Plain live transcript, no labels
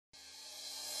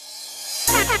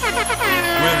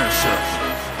Winner Circle.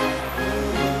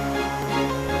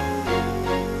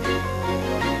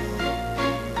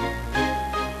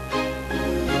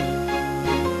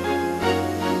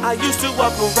 I used to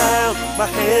walk around, my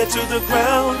head to the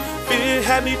ground. Fear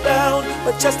had me bound,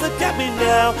 but just look at me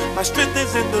now. My strength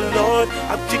is in the Lord,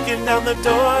 I'm kicking down the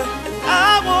door, and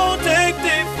I won't take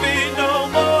defeat no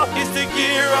more. It's the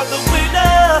year of the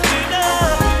winner,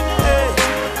 Hey,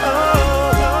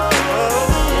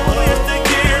 it's the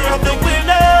year of the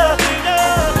winner,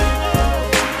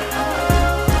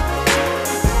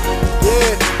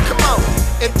 Yeah, come on.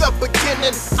 In the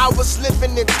beginning, I was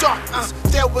living in darkness.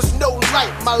 There was no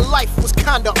light, my life was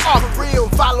kinda off real.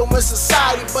 Following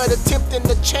society, but attempting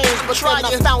to change. But then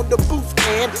I found the booth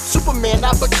and Superman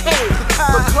I became.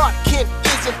 But Clark Kent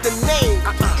isn't the name,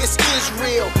 it's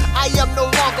Israel. I am no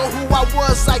longer who I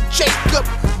was like Jacob.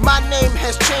 My name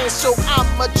has changed, so I'm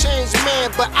a changed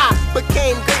man. But I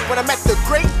became great when I met the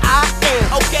great I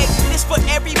am. Okay, this for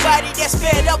everybody that's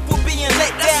fed up with being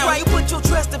let down. Right. You put your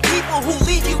trust in people who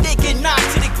leave you, they get knocked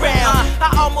to the ground. I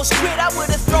almost quit, I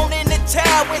would've thrown in the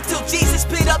towel until Jesus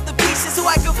split up the pieces so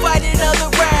I could fight another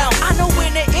round. I know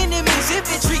when the enemy's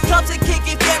infantry comes and kick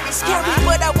it very scary,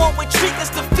 but I won't retreat,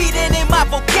 that's defeated in my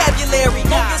vocabulary.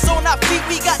 Focus on our feet,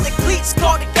 we got the cleats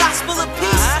called the gospel of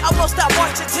peace. I won't stop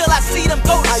marching till I see them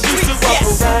go to I used to walk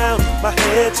around, my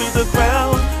head to the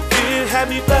ground. Fear had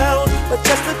me bound, but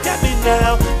just look at me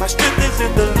now. My strength is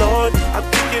in the Lord, I'm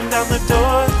kicking down the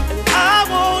door, and I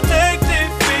won't take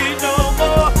defeat no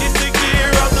more. It's the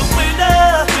year of the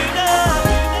winner,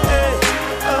 Hey,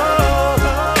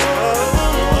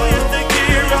 it's the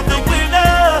year of the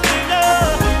winner,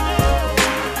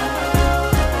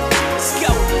 Let's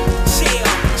go.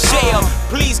 Chill.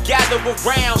 Please gather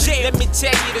around. Let me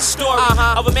tell you the story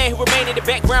of a man who remained in the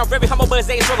background. Very humble, but his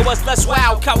days struggle was less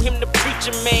wild. Caught him the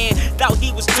preacher man. Thought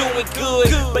he was doing good,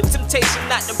 but temptation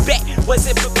knocked him back.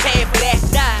 Wasn't prepared for that.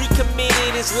 He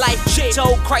committed his life.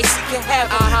 Told Christ he could have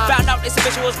him. Found out this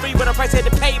salvation was free, but a price had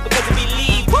to pay because he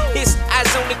believed. His eyes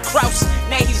on the cross.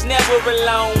 Now he's never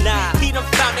alone. He done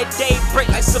found that day break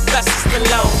like Sylvester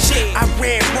Stallone. I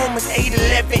read Romans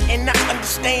 8:11 and I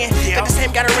understand that the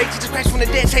same God who raised Jesus Christ from the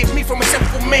dead saved me from a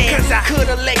sinful man. Cause I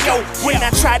could've let go when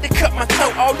I tried to cut my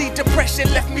throat. All the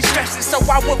depression left me stressing, so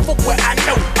I went for what I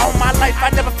know. All my life I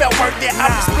never felt worth it.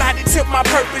 I was blinded to my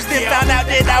purpose, then found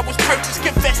out that I was purchased.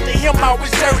 Confessed to him I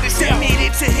was dirty,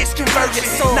 submitted to his conversion.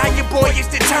 Now your boy is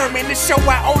determined to show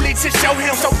out only to show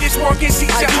him, so this world can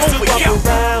see I used to walk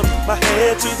around, my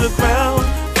head to the ground.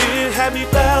 Fear had me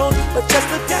bound, but just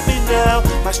look at me now.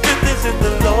 My strength is in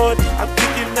the Lord, I'm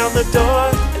kicking down the door,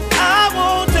 and I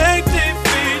won't take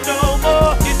defeat no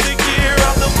more. It's the year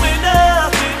of the winner,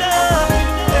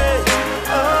 Hey,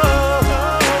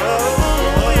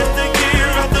 it's the year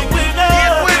of the winner,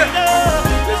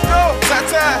 Let's go,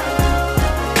 Tata.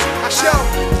 Yo,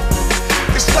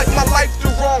 it's like my life the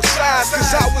wrong size,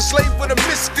 cause I was labeled a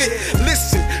misfit.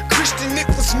 Listen, Christian, it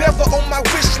was never on my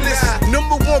wish list.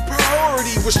 Number one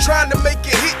priority was trying to make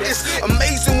a hit. It's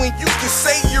amazing when you can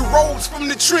say your roads from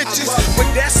the trenches, but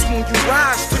that's when you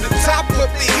rise to the top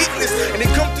of the hit list, and they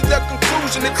come to the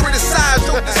conclusion and criticize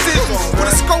your decisions. Put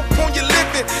a scope on your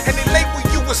living, and they label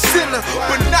you a sinner,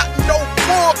 but not no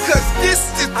more, cause this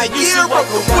is the year of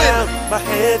the winner. My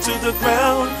head to the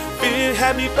ground. Fear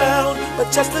had me bound,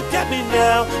 but just look at me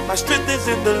now. My strength is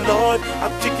in the Lord,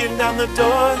 I'm kicking down the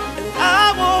door, and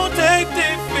I won't take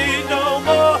defeat no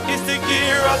more. It's the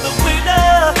year of the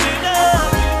winner,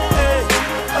 Hey,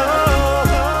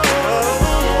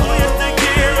 it's the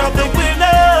year of the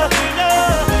winner.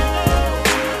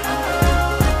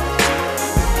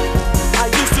 I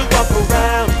used to walk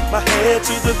around, my head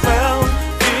to the ground.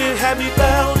 Fear had me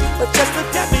bound, but just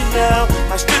look at me now.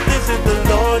 My strength is in the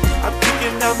Lord, I'm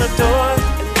kicking down the door,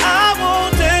 and I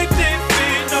won't take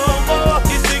defeat no more.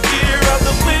 It's the year of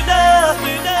the winner,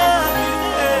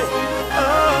 Hey,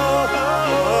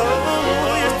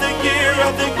 it's the year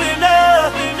of the winner,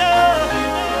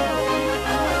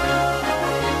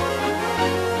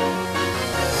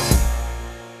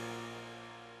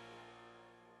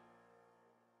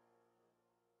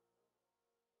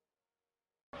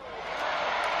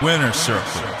 Winner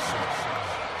Circle.